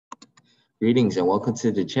Greetings and welcome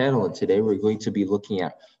to the channel. And today we're going to be looking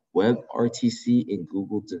at webRTC in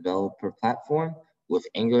Google Developer Platform with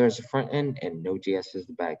Angular as the front end and Node.js as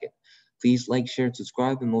the back end. Please like, share, and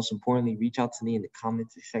subscribe, and most importantly, reach out to me in the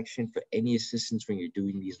comments section for any assistance when you're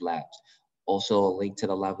doing these labs. Also, a link to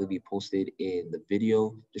the lab will be posted in the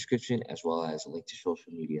video description, as well as a link to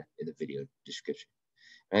social media in the video description.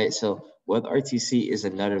 Right, so webRTC is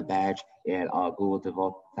another badge in Google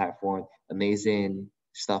Developer Platform. Amazing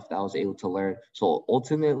stuff that I was able to learn. So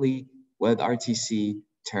ultimately, webRTC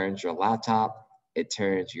turns your laptop, it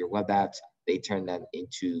turns your web apps, they turn them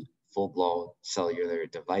into full-blown cellular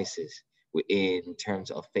devices in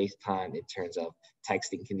terms of FaceTime, in terms of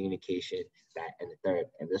texting communication, that and the third.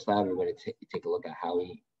 And this lab, we're going to take a look at how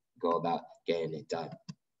we go about getting it done.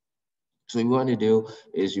 So what you want to do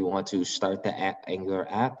is you want to start the Angular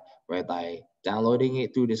app, right, by downloading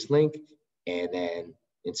it through this link and then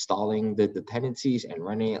installing the dependencies and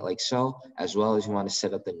running it like so, as well as you want to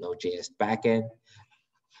set up the Node.js backend.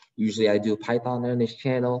 Usually I do Python on this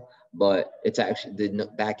channel, but it's actually, the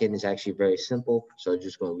backend is actually very simple. So I'm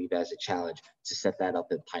just going to leave it as a challenge to set that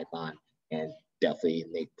up in Python and definitely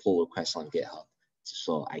make pull requests on GitHub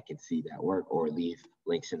so I can see that work, or leave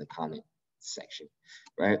links in the comment section,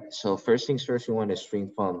 right? So first things first, we want to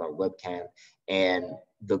stream from our webcam, and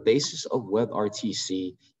the basis of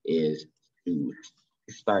WebRTC is to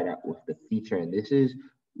start out with the feature, and this is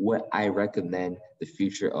what I recommend the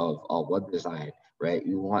future of web design, right?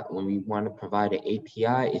 When we want to provide an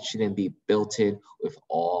API, it shouldn't be built in with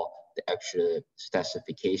all the extra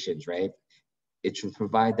specifications, right? It should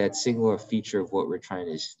provide that singular feature of what we're trying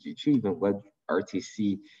to achieve, and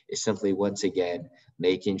WebRTC is simply, once again,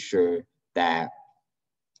 making sure that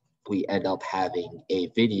we end up having a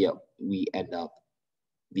video, we end up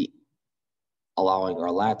allowing our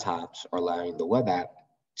laptops or allowing the web app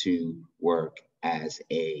to work as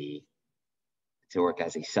a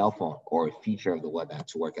cell phone, or a feature of the web app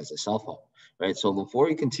to work as a cell phone, right? So before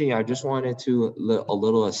we continue, I just wanted to a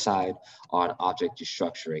little aside on object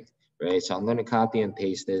destructuring, right? So I'm going to copy and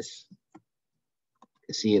paste this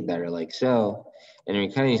to see it better like so. And you're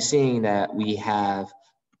kind of seeing that we have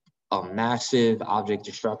a massive object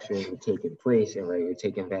destruction taking place, and right, you're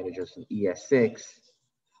taking advantage of some ES6,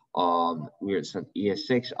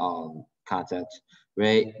 concepts,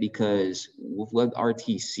 right? Because with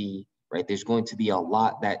WebRTC, right, there's going to be a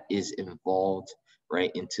lot that is involved,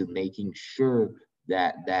 right, into making sure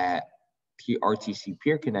that RTC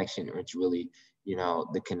peer connection, which really, you know,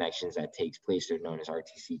 the connections that takes place, they're known as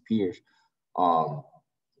RTC peers.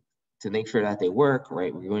 To make sure that they work,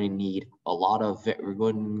 right, we're going to need a lot of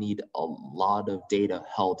data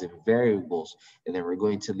held in variables, and then we're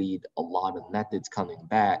going to need a lot of methods coming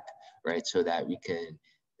back, right, so that we can,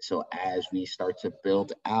 so as we start to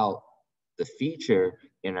build out the feature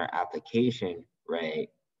in our application, right,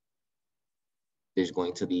 there's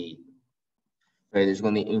going to be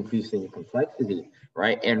increasing complexity,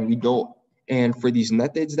 right, and for these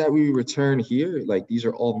methods that we return here, like, these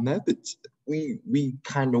are all methods. We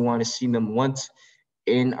kind of want to see them once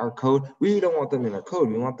in our code. We don't want them in our code.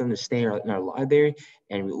 We want them to stay in our library,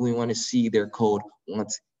 and we want to see their code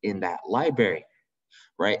once in that library,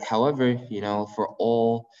 right? However, you know, for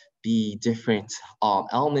all the different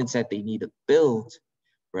elements that they need to build,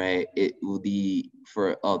 right, it will be,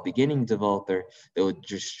 for a beginning developer, they would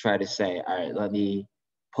just try to say, all right, let me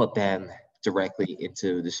put them directly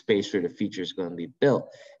into the space where the feature is going to be built,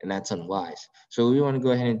 and that's unwise. So what we want to go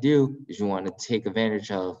ahead and do is we want to take advantage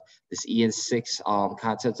of this ES6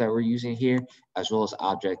 concepts that we're using here, as well as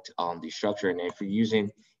object destructure. And if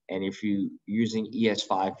you're using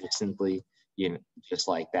ES5, just simply, you know, just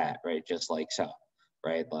like that, right, just like so,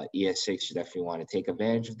 right? But ES6, you definitely want to take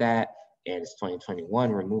advantage of that, and it's 2021,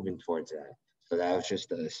 we're moving towards that. So that was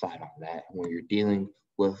just a side on that. When you're dealing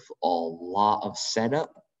with a lot of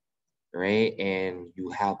setup, right, and you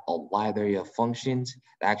have a library of functions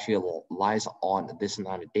that actually relies on this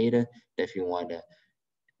amount of data, if you want to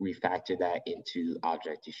refactor that into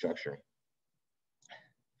object destructuring.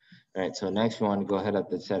 All right, so next we want to go ahead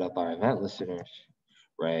and set up our event listeners,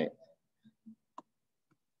 right?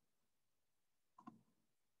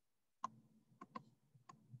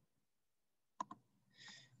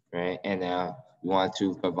 Right, and now we want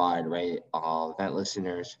to provide, right, event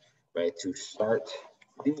listeners, right, to start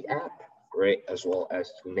the app, right, as well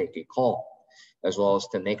as to make a call,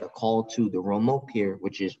 to the remote peer,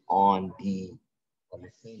 which is on the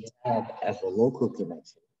same tab as the local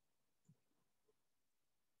connection,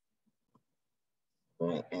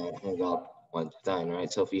 right, and hang up once done,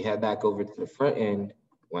 right? So if you head back over to the front end,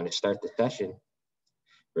 want to start the session,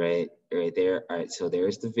 right there. All right, so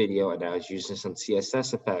there's the video, and I was using some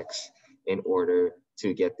CSS effects in order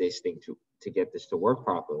to get this to work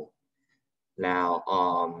properly. Now,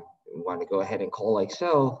 we want to go ahead and call like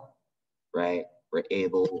so, right? We're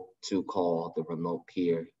able to call the remote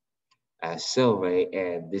peer as so, right?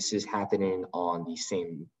 And this is happening on the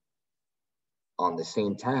same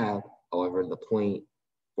tab. However, the point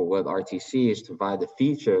for webRTC is to provide the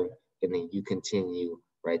feature, and then you continue,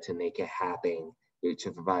 right, to make it happen,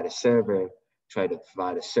 to provide a server, try to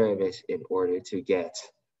provide a service in order to get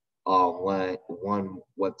one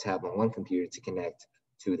web tab on one computer to connect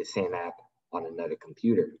to the same app on another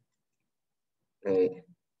computer, right?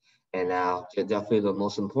 And now, definitely the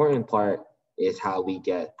most important part is how we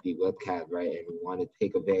get the webcam, right? And we want to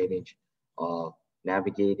take advantage of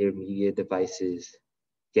navigator media devices,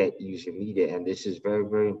 get user media. And this is very,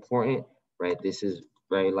 very important, right? This is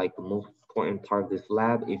very like the most important part of this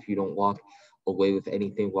lab. If you don't walk away with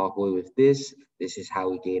anything, walk away with this. This is how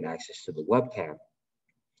we gain access to the webcam,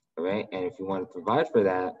 all right? And if you want to provide for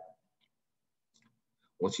that,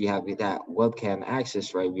 once you have that webcam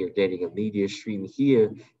access, right, we are getting a media stream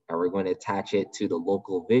here, and we're going to attach it to the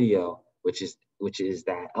local video, which is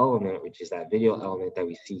that video element that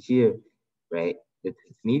we see here, right? It's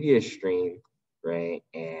media stream, right?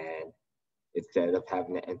 And instead of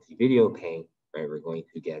having an empty video pane, right, we're going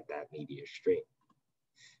to get that media stream.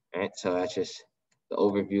 All right, so that's just the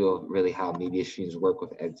overview of really how media streams work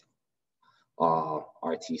with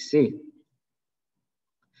RTC.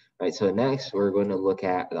 Right, so next we're going to look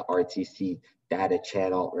at the RTC data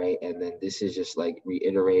channel, right? And then this is just like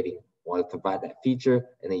reiterating, want to provide that feature,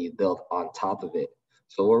 and then you build on top of it.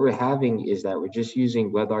 So what we're having is that we're just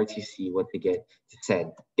using webRTC once again to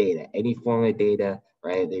send data, any form of data,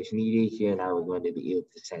 right? There's media here, now we're going to be able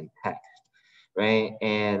to send text, right?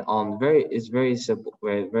 And it's very simple,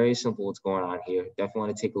 right? Very simple what's going on here. Definitely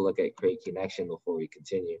want to take a look at create connection before we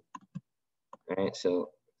continue, right?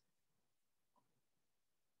 So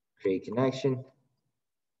create connection,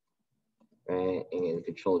 right? And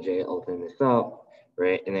Control J, open this up,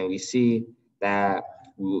 right? And then we see that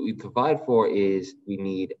what we provide for is we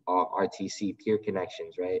need RTC peer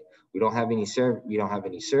connections, right? We don't have any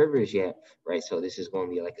servers yet, right? So this is going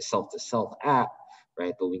to be like a self-to-self app,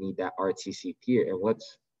 right? But we need that RTC peer.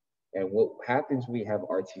 And what happens when we have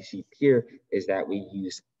RTC peer is that we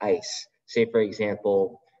use ICE. Say for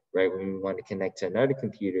example, right, when we want to connect to another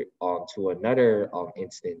computer to another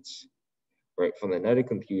instance, right, from another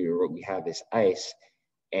computer, what we have is ICE.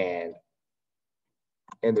 And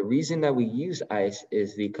the reason that we use ICE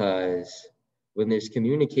is because when there's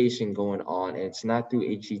communication going on and it's not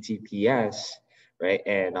through HTTPS, right,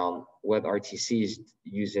 and webRTC is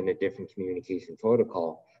using a different communication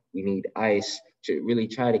protocol, we need ICE to really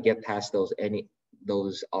try to get past to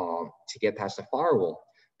get past the firewall,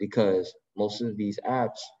 because most of these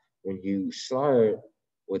apps, when you start,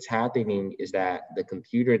 what's happening is that the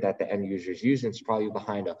computer that the end user is using is probably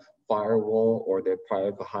behind a firewall, or they're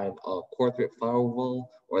probably behind a corporate firewall,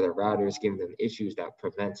 or the router is giving them issues that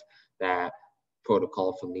prevents that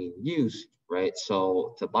protocol from being used, right?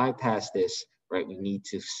 So to bypass this, right, we need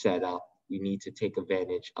to take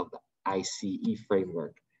advantage of the ICE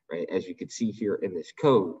framework, right? As you can see here in this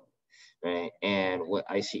code, right? And what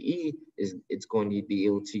ICE is, it's going to be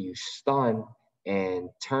able to use stun and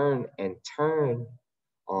turn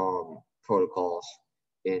protocols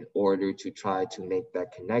in order to try to make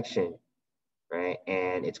that connection, right?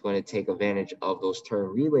 And it's going to take advantage of those turn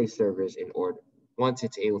relay servers in order, once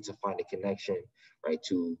it's able to find a connection, right,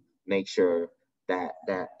 to make sure that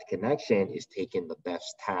that connection is taking the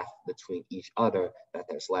best path between each other, that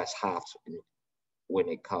there's less hops when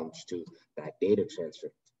it comes to that data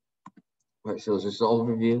transfer. All right, so this is an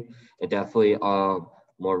overview, and definitely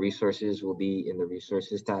more resources will be in the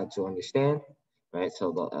resources tab to understand. Right, so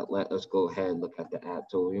let us go ahead and look at the app.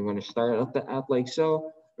 So we're going to start up the app like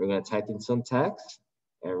so. We're going to type in some text,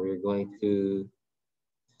 and we're going to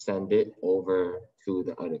send it over to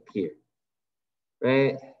the other peer.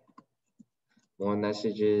 Right, more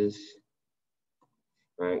messages.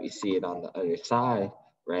 Right, you see it on the other side.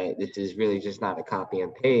 Right, this is really just not a copy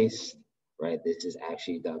and paste. Right, this is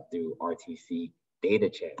actually done through RTC data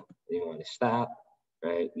channel. You want to stop.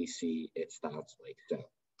 Right, we see it stops like so.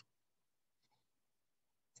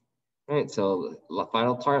 All right, so the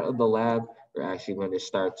final part of the lab, we're actually going to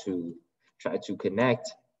start to try to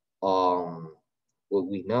connect what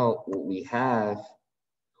we have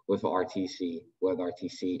with RTC,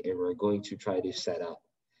 webRTC, and we're going to try to set up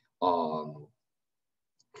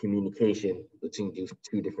communication between these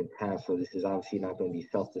two different tabs. So this is obviously not going to be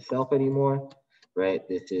self-to-self anymore, right?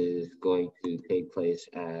 This is going to take place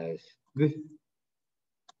as this.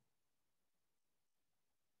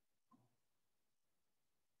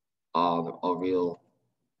 a real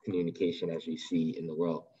communication as we see in the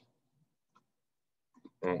world.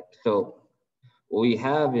 Right. So what we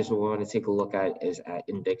have is what we want to take a look at is at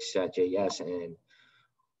index.js, and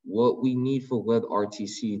what we need for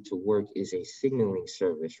webRTC to work is a signaling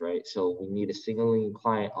service, right? So we need a signaling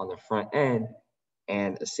client on the front end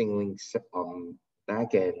and a signaling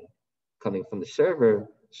back end coming from the server,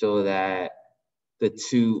 so that the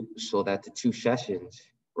two sessions,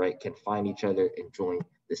 right, can find each other and join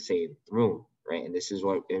the same room, right? And this is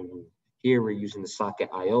what in here we're using the socket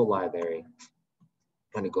IO library.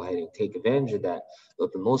 I'm going to go ahead and take advantage of that.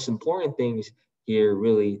 But the most important things here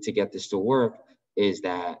really to get this to work is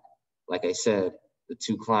that, like I said, the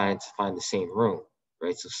two clients find the same room,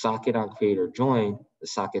 right? So socket on create or join, the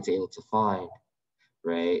socket's able to find,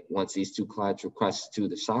 right? Once these two clients request to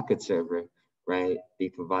the socket server, right, they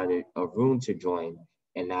provided a room to join.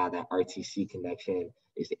 And now that RTC connection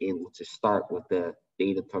is able to start with the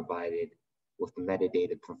data provided, with the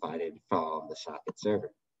metadata provided from the socket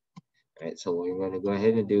server. Right, so what we're going to go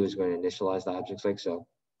ahead and do is we're going to initialize the objects like so.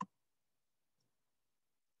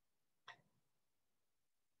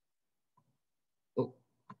 Oh.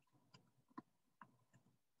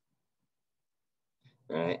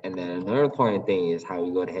 Right, and then another important thing is how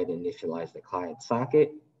we go ahead and initialize the client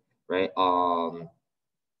socket, right?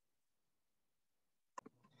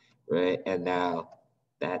 Right, and now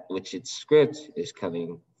that which its script is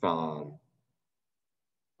coming from,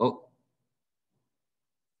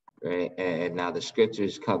 right, and now the script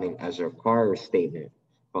is coming as a require statement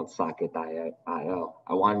from socket.io.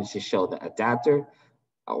 I wanted to show the adapter.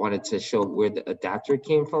 I wanted to show where the adapter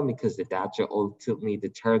came from, because the adapter ultimately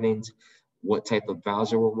determines what type of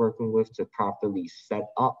browser we're working with to properly set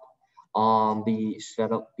up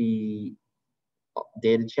the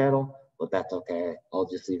data channel, but that's okay. I'll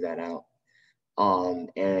just leave that out.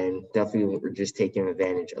 And definitely we're just taking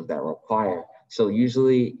advantage of that require. So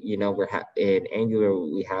usually, you know, in Angular,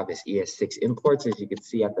 what we have is ES6 imports, as you can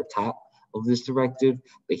see at the top of this directive.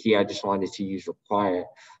 But here I just wanted to use require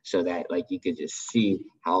so that like you could just see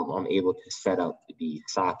how I'm able to set up the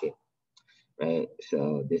socket, right?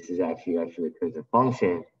 So this is actually returns a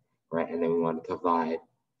function, right? And then we want to provide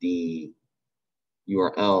the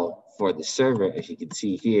URL for the server, as you can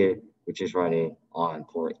see here, which is running on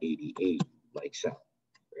port 88, like so.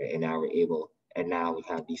 Right? And now we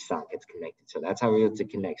have these sockets connected. So that's how we're able to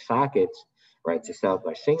connect sockets, right, to set up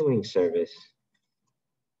our signaling service,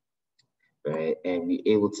 right? And be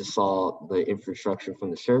able to solve the infrastructure from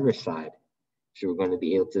the server side. So we're going to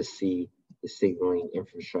be able to see the signaling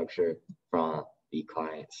infrastructure from the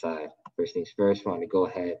client side. First things first, we want to go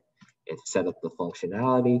ahead and set up the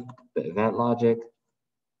functionality, the event logic.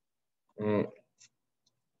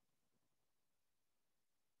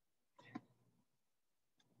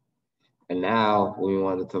 And now what we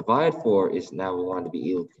want to provide for is now we want to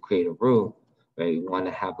be able to create a room, right? We want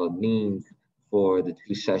to have a means for the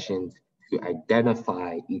two sessions to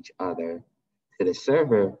identify each other to the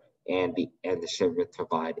server, and the server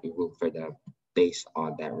provide a room for them based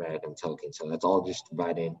on that random token. So that's all just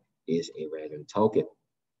providing is a random token,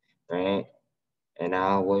 right? And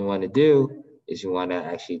now what we want to do is we want to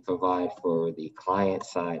actually provide for the client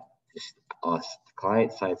side, just us, the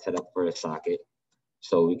client side set up for a socket,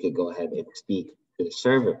 so we could go ahead and speak to the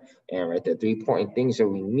server. And right, the 3 important things that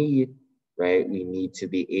we need, right? We need to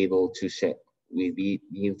be able to set,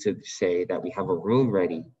 need to say that we have a room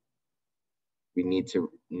ready. We need to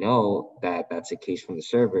know that that's the case from the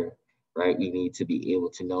server, right? We need to be able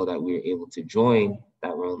to know that we're able to join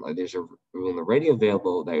that room, or there's a room already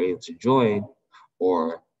available that we're able to join,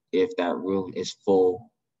 or if that room is full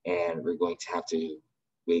and we're going to have to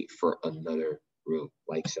wait for another room,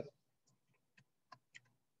 like so.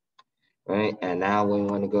 Right, and now what we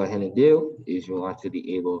want to go ahead and do is we want to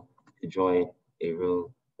be able to join a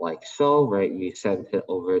room like so, right? We send it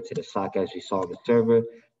over to the socket as we saw on the server,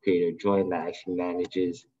 create a join that actually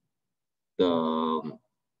manages the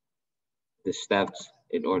steps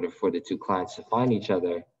in order for the two clients to find each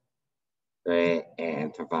other, right?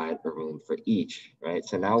 And provide a room for each, right?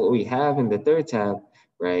 So now what we have in the third tab,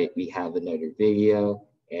 right? We have another video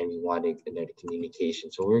and we wanted another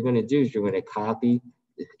communication. So what we're going to do is we're going to copy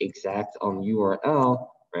this exact URL,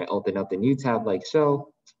 right? Open up the new tab like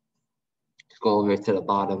so. Go over to the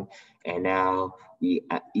bottom, and now we,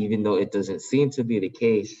 even though it doesn't seem to be the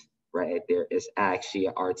case, right? There is actually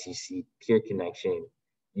an RTC peer connection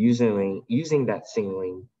using that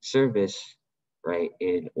signaling service, right?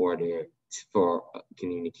 In order for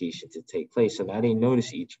communication to take place. So now they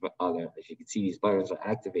notice each other. As you can see, these buttons are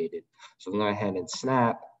activated. So I'm going to go ahead and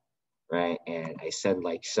snap, right? And I send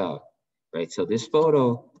like so, right? So this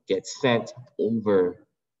photo gets sent over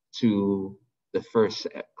to the first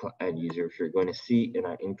end user, if you're going to see in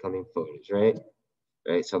our incoming photos, right?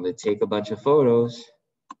 Right, so I'm going to take a bunch of photos,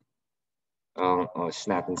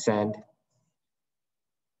 snap and send,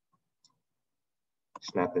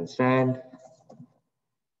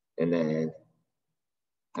 and then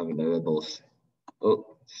have another little,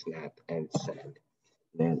 snap and send.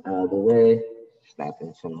 Then out of the way, snap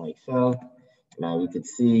and send like so. Now we could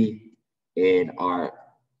see in our,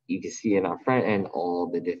 front end all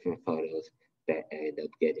the different photos that end up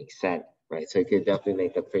getting sent, right? So you could definitely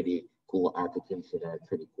make a pretty cool application and a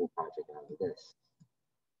pretty cool project out of this.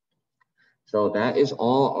 So that is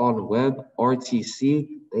all on webRTC.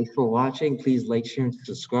 Thanks for watching. Please like, share, and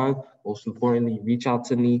subscribe. Most importantly, reach out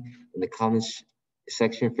to me in the comments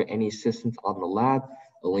section for any assistance on the lab.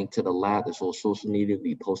 A link to the lab as well as social media will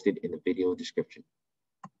be posted in the video description.